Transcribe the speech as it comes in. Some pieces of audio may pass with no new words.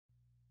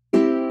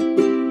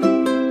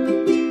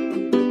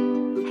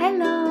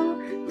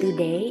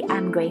Today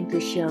I'm going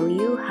to show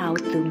you how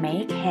to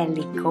make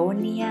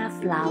Heliconia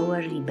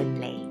flower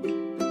ribbon lake.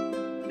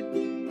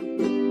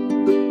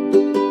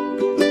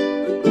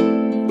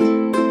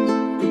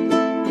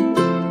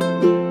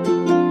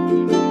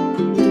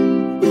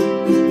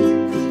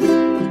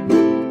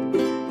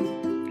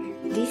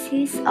 This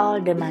is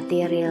all the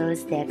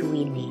materials that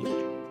we need.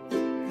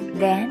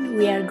 Then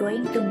we are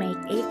going to make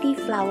 80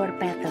 flower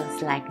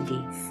petals like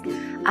this.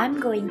 I'm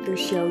going to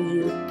show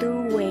you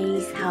 2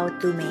 ways how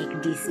to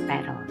make these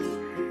petals.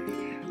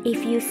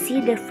 If you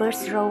see the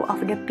first row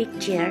of the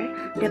picture,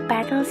 the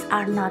petals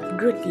are not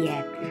good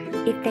yet.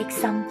 It takes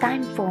some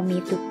time for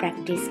me to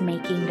practice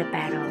making the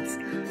petals.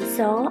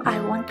 So I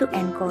want to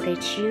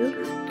encourage you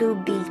to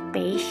be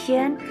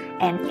patient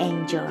and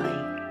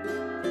enjoy.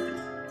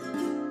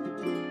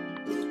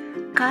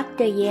 Cut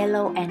the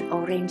yellow and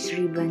orange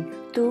ribbon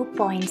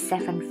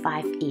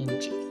 2.75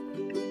 inch.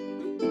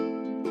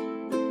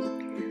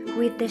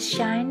 With the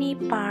shiny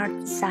part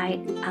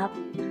side up,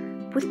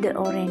 put the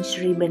orange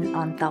ribbon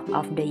on top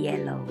of the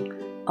yellow.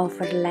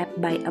 Overlap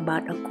by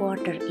about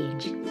 1/4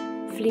 inch.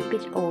 Flip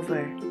it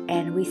over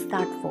and we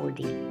start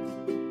folding.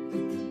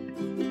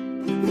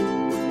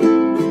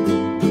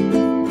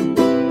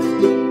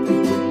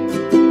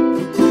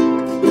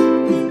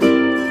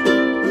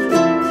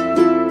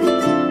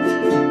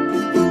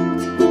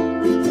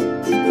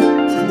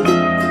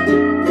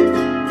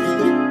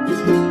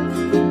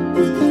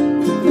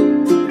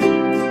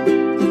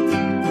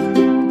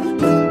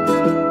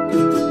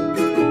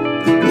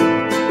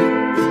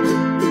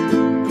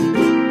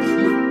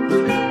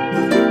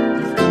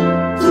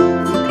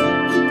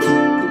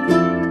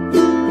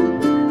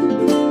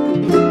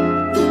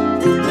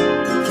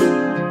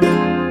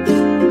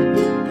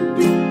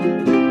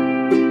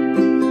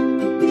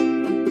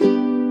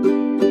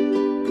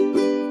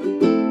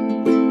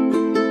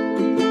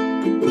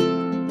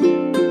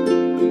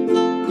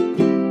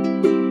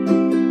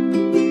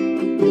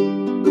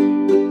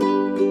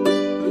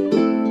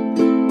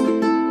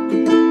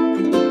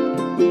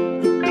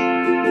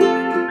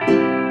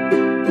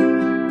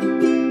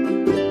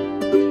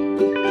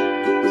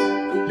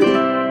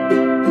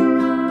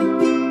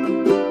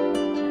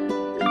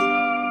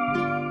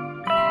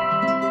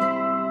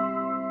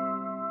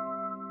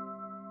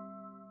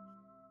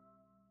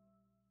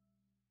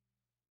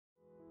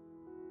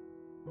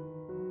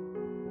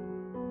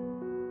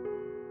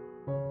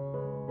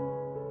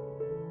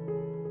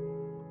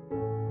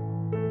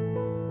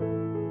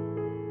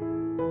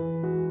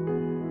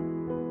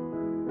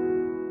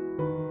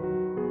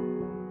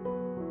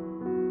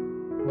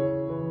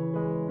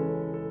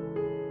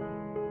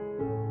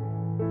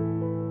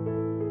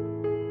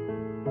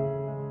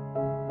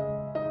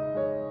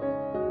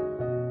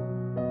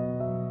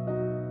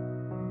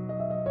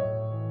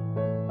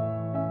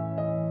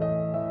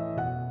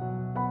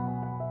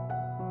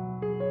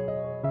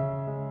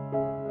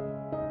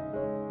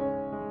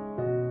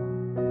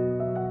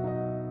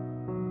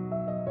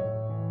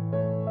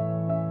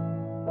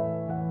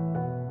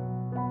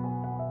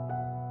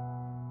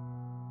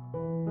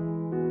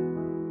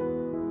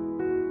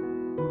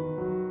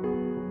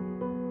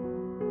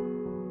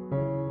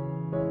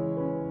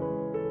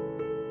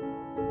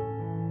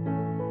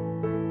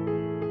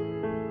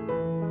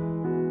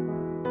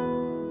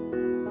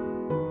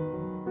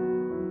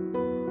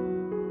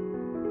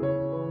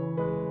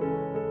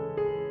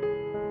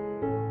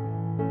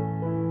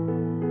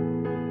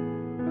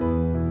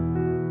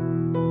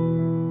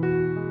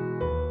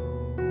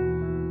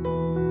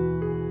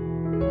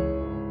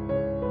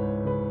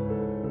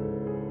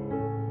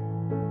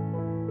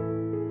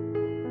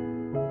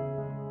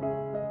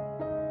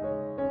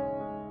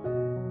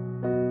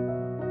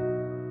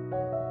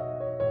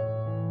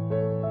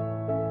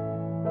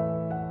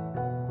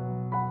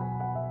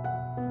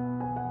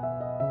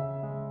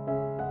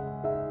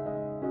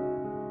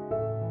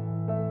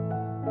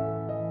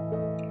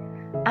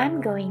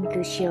 I'm going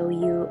to show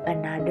you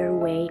another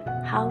way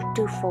how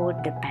to fold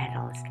the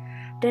petals.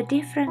 The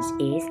difference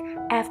is,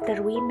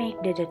 after we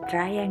make the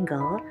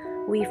triangle,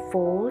 we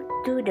fold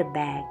to the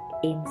back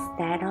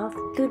instead of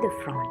to the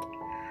front.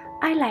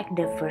 I like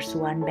the first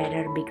one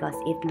better because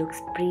it looks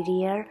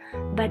prettier,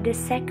 but the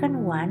second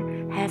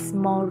one has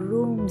more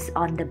rooms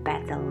on the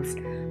petals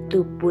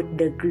to put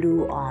the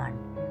glue on.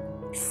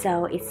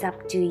 So it's up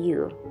to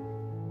you.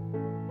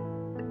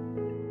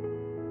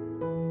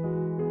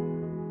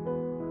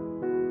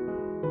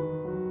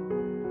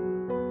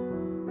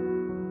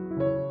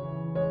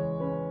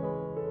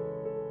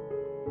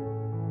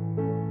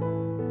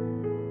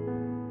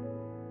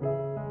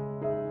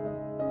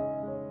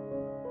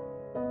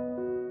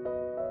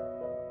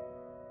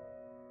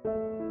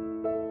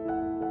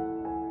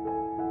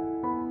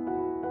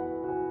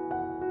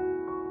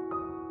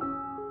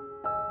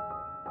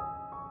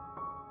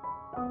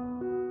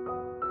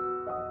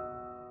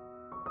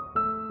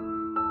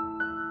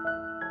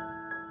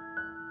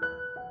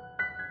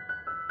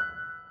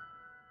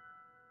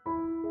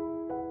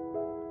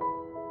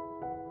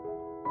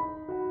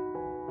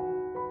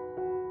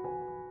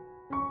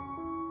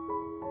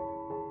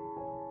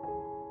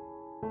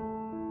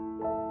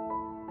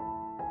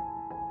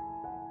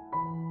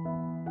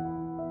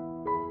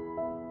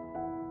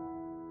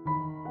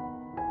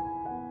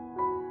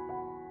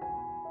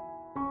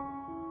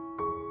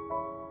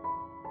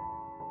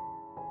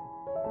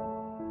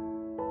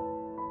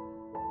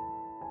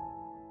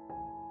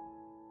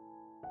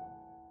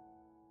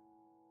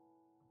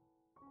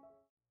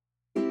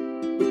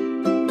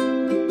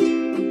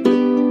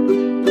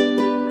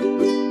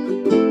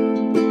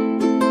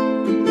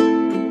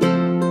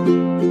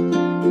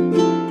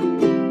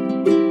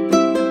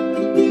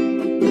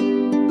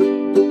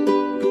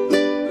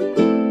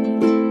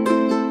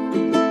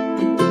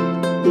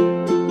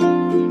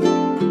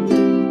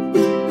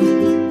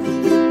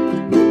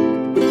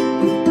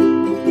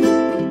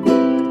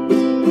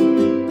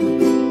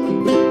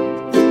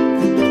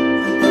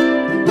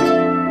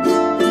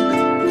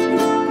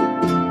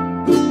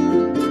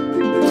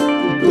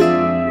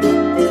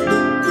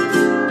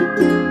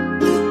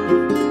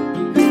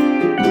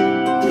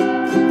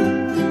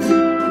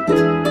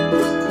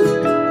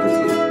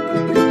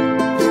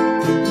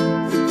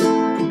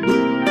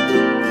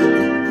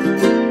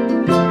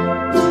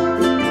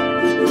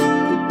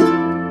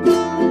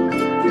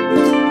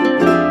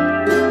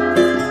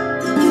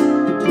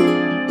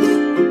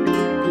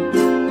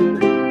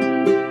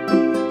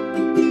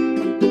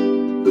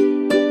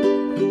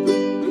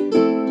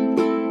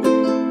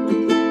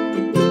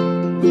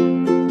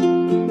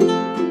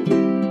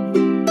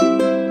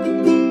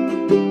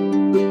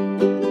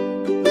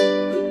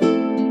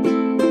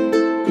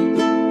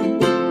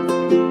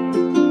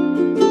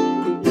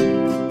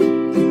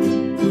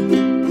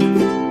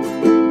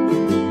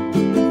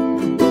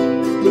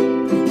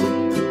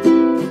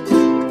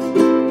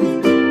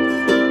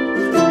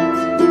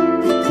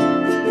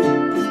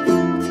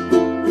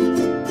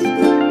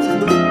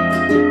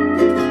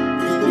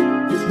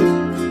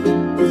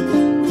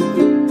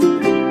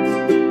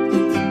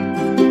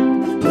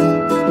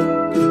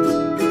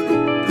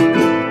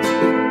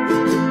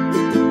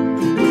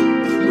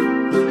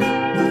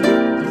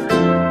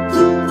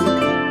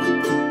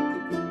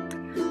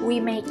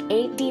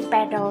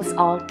 petals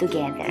all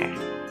together.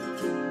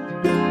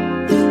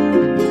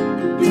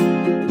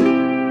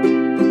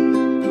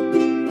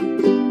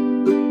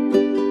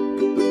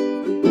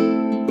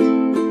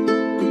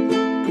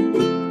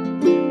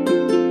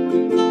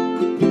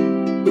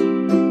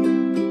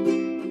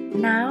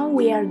 Now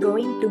we are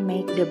going to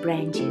make the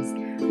branches.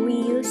 We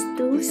use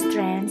 2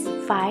 strands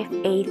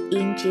 5/8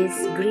 inches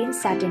green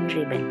satin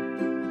ribbon.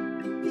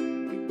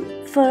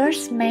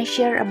 First,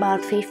 measure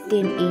about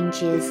 15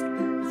 inches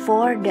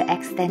for the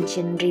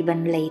extension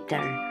ribbon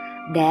later.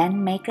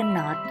 Then make a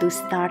knot to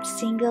start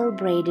single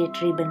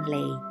braided ribbon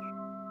lay.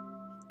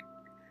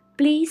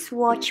 Please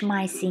watch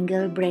my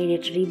single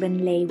braided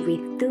ribbon lay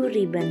with 2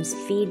 ribbons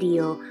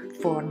video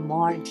for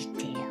more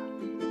detail.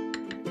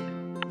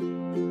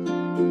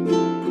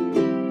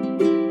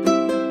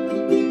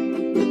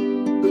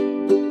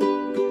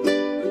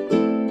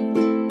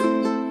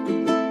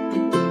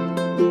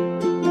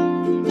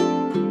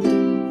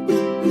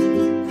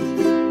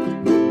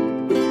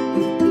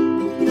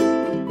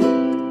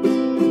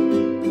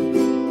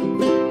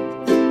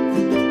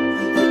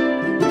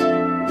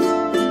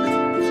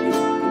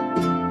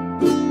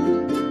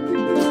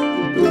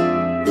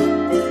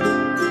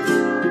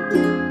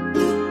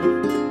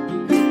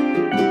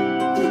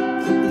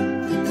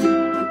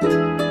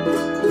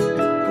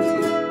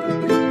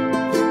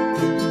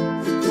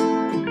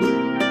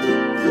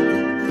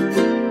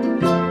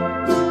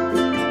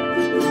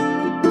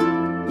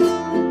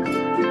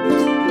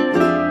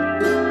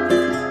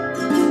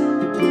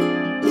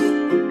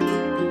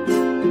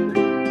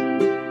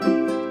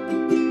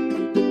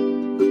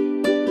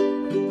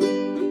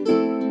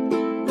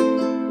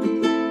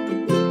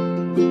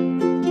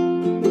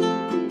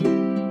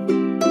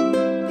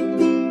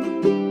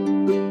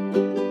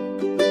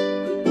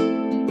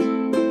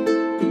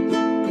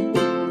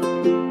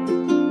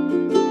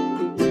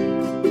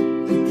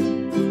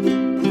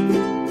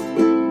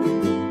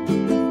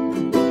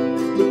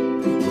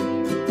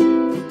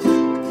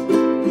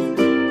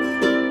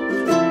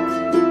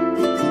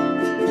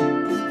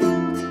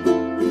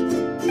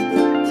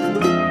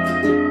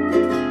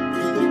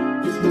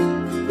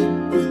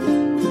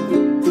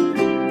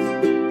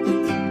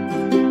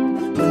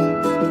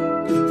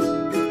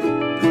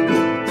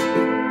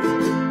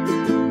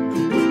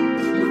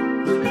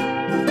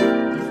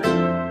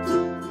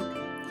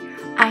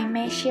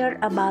 Measure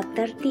about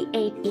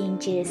 38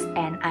 inches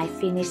and I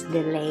finish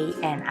the lay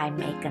and I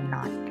make a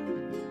knot.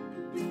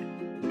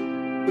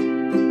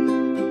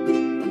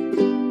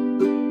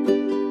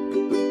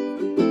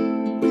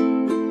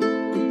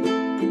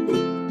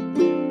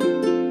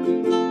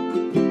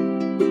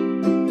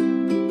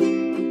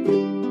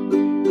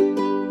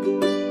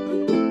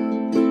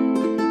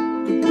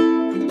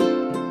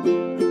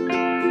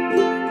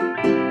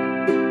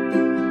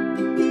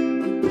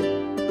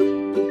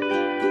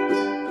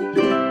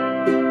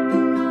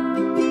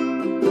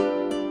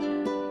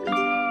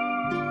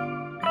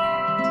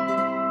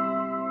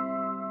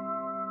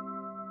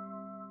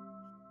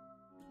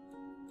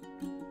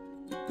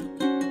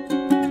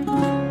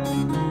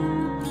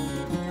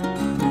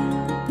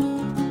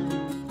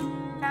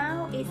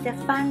 The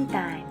fun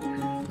time.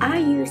 I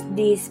use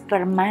this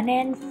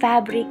permanent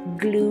fabric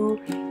glue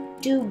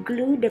to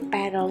glue the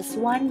petals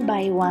one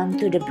by one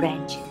to the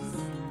branches.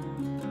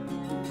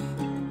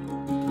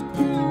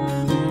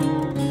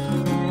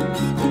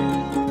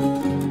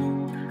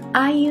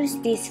 I use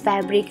this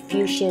Fabric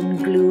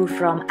Fusion glue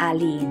from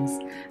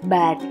Aleene's,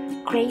 but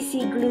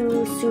crazy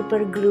glue,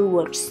 super glue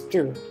works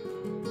too.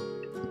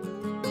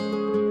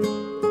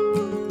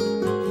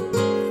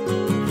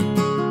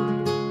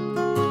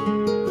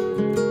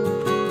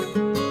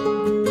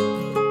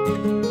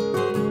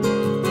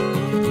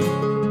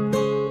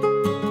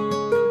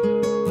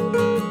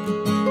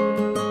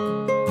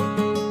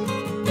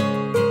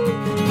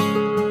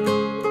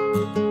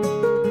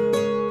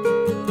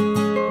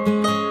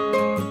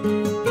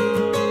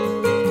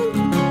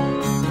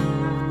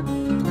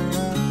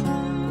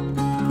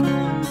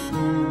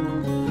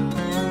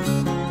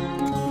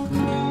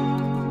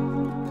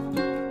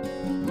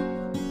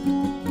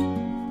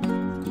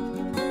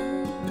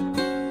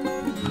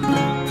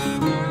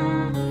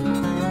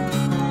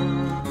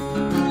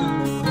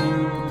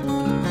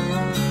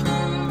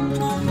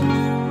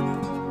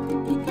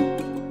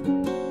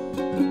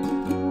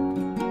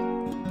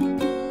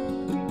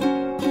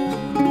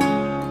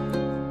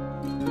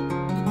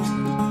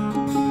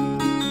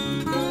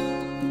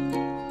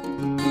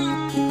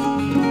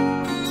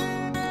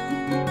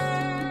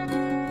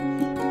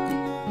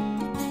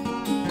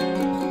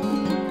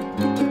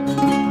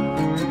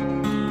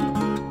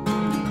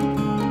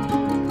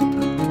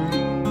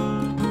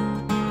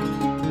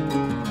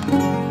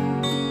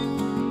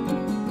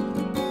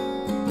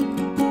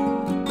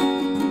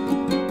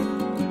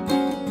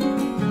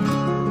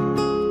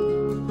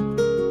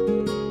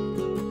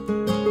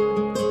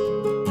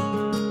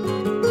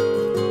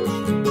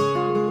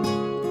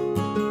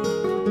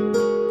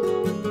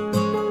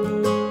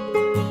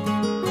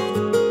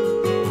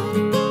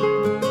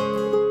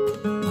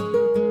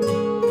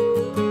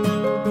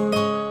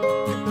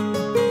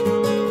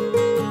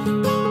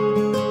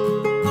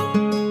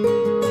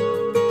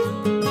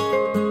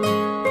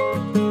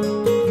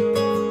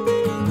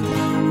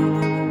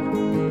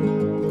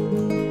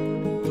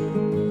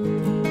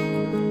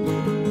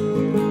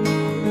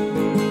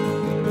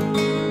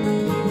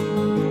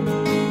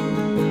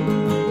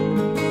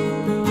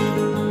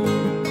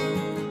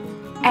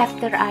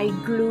 After I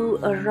glue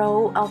a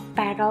row of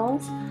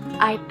petals,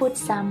 I put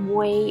some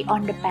whey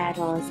on the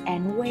petals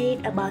and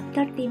wait about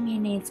 30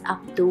 minutes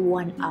up to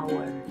 1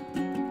 hour.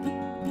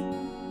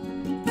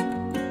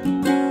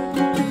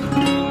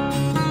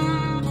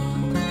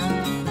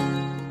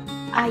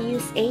 I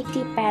use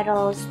 80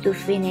 petals to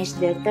finish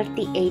the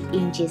 38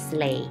 inches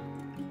lei.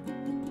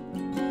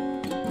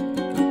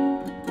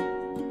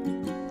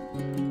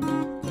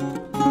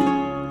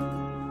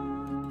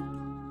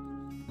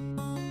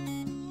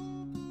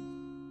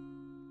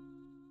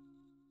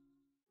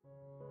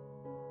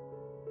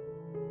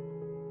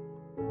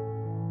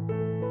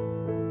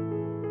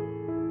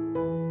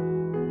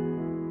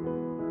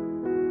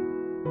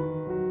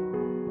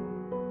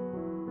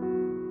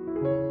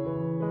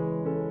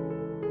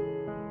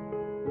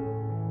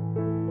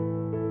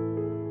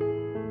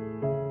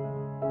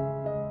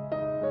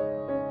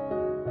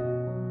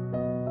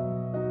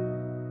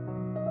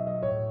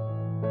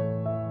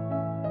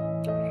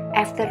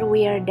 After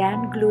we are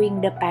done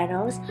gluing the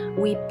petals,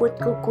 we put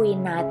kukui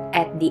nut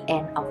at the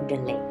end of the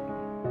lei.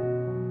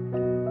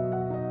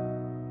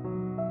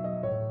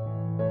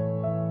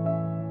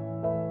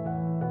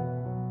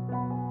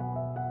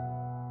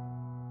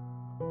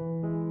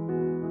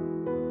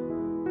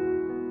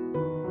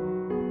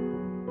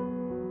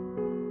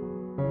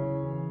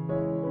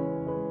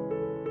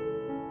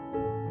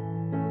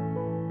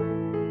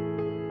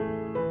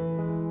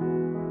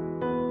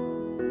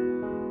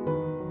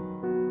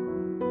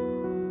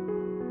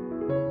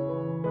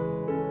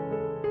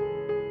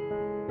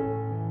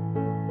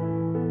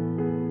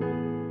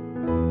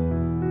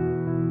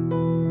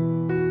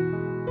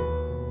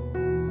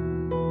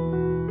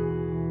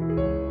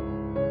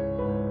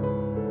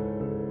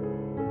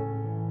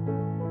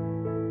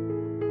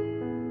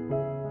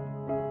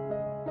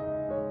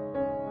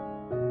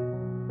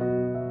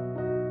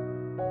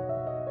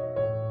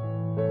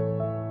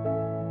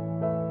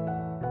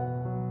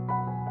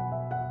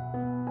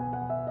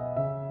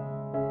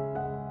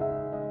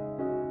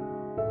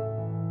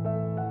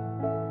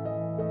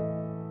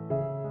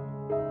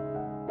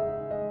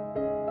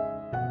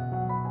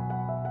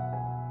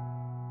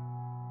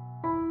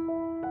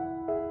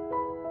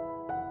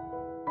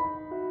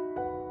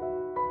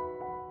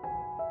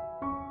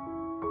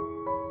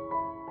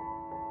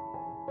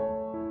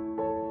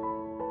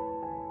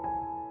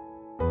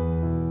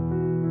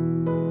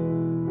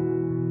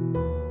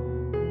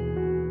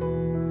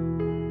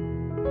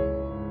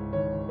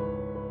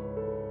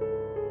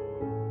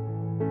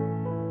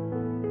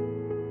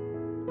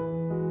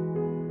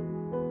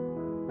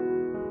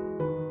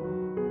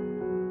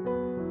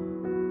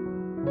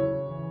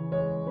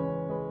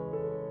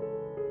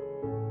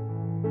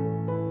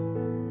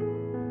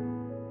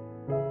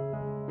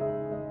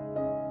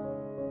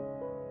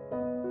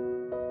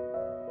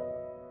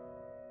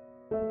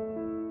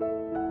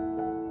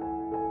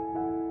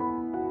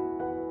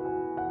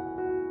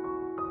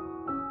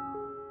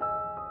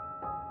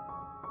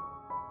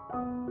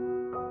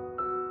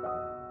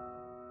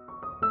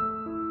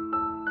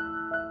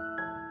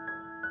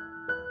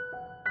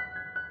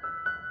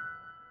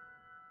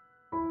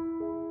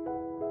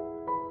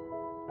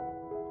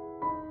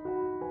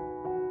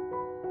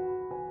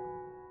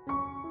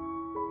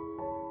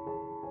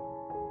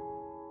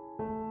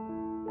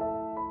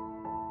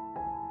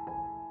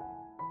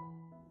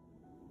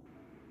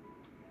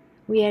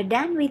 We are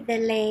done with the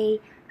lei.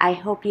 I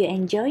hope you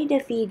enjoyed the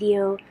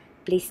video.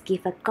 Please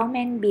give a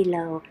comment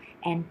below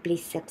and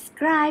please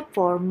subscribe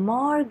for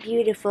more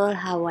beautiful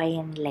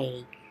Hawaiian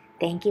lei.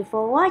 Thank you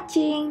for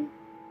watching.